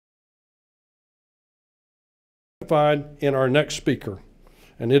identified in our next speaker,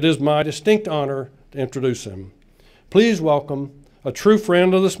 and it is my distinct honor to introduce him. Please welcome a true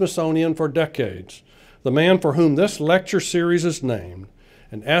friend of the Smithsonian for decades, the man for whom this lecture series is named,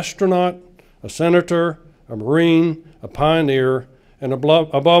 an astronaut, a senator, a Marine, a pioneer, and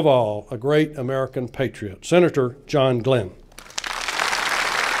above all, a great American patriot, Senator John Glenn.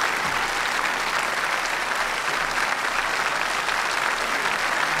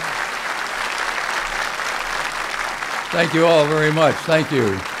 Thank you all very much. Thank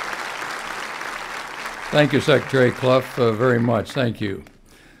you. Thank you, Secretary Clough, very much. Thank you.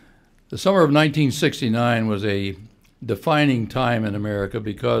 The summer of 1969 was a defining time in America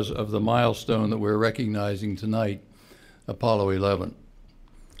because of the milestone that we're recognizing tonight, Apollo 11.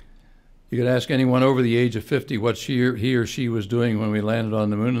 You could ask anyone over the age of 50 what he or she was doing when we landed on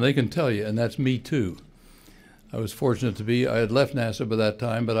the moon, and they can tell you, and that's me too. I was fortunate to be, I had left NASA by that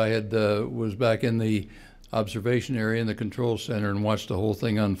time, but I had was back in the observation area in the control center and watched the whole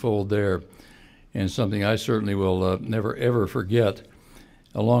thing unfold there, and something I certainly will never ever forget,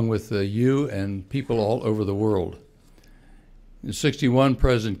 along with you and people all over the world. In '61,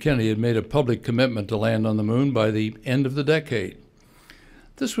 President Kennedy had made a public commitment to land on the moon by the end of the decade.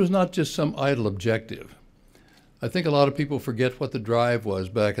 This was not just some idle objective. I think a lot of people forget what the drive was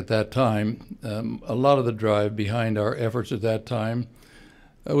back at that time. A lot of the drive behind our efforts at that time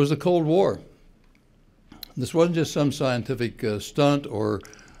was the Cold War. This wasn't just some scientific stunt or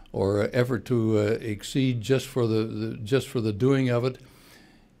effort to exceed just for the doing of it.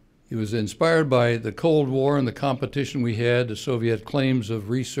 It was inspired by the Cold War and the competition we had, the Soviet claims of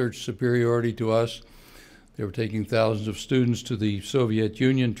research superiority to us. They were taking thousands of students to the Soviet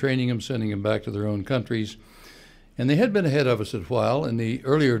Union, training them, sending them back to their own countries. And they had been ahead of us a while in the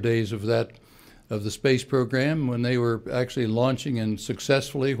earlier days of the space program, when they were actually launching and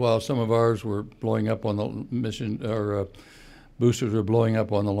successfully, while some of ours were blowing up on the mission, or boosters were blowing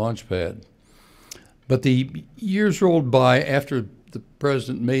up on the launch pad. But the years rolled by after the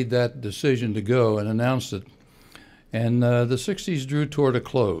president made that decision to go and announced it, and the 60s drew toward a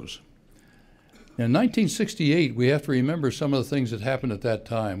close. In 1968, we have to remember some of the things that happened at that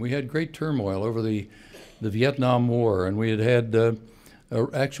time. We had great turmoil over the Vietnam War, and we had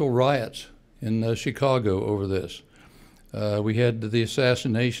actual riots in Chicago over this. We had the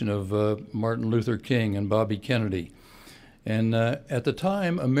assassination of Martin Luther King and Bobby Kennedy. And at the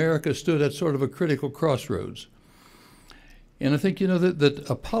time, America stood at sort of a critical crossroads. And I think, you know, that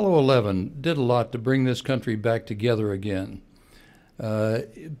Apollo 11 did a lot to bring this country back together again.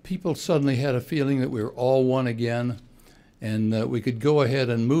 People suddenly had a feeling that we were all one again, and we could go ahead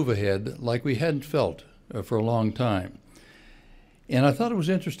and move ahead like we hadn't felt for a long time. And I thought it was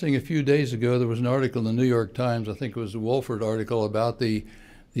interesting, a few days ago, there was an article in the New York Times, I think it was a Wolford article, about the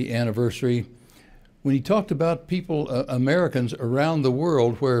anniversary, when he talked about people, Americans around the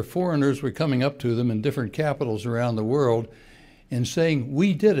world, where foreigners were coming up to them in different capitals around the world and saying,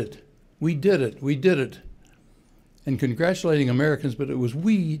 "We did it, we did it, we did it," and congratulating Americans, but it was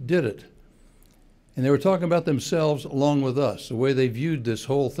 "we did it." And they were talking about themselves along with us, the way they viewed this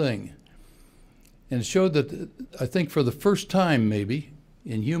whole thing. And it showed that, I think for the first time maybe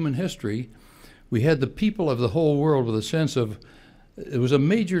in human history, we had the people of the whole world with a sense of, it was a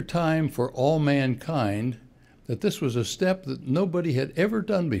major time for all mankind, that this was a step that nobody had ever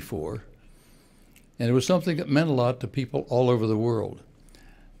done before, and it was something that meant a lot to people all over the world.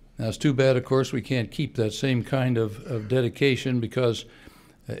 Now, it's too bad, of course, we can't keep that same kind of dedication, because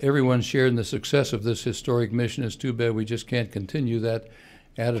everyone shared in the success of this historic mission. It's too bad we just can't continue that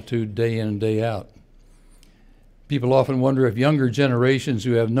attitude day in and day out. People often wonder if younger generations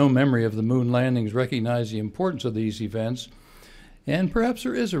who have no memory of the moon landings recognize the importance of these events. And perhaps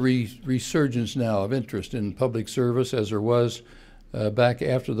there is a resurgence now of interest in public service, as there was back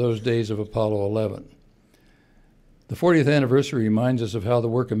after those days of Apollo 11. The 40th anniversary reminds us of how the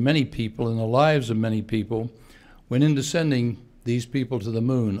work of many people and the lives of many people went into sending these people to the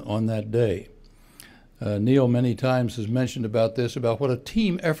moon on that day. Neil many times has mentioned about this, about what a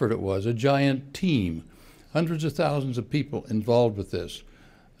team effort it was, a giant team. Hundreds of thousands of people involved with this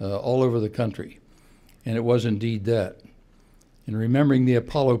all over the country. And it was indeed that. And remembering the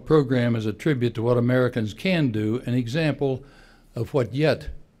Apollo program is a tribute to what Americans can do, an example of what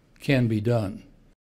yet can be done.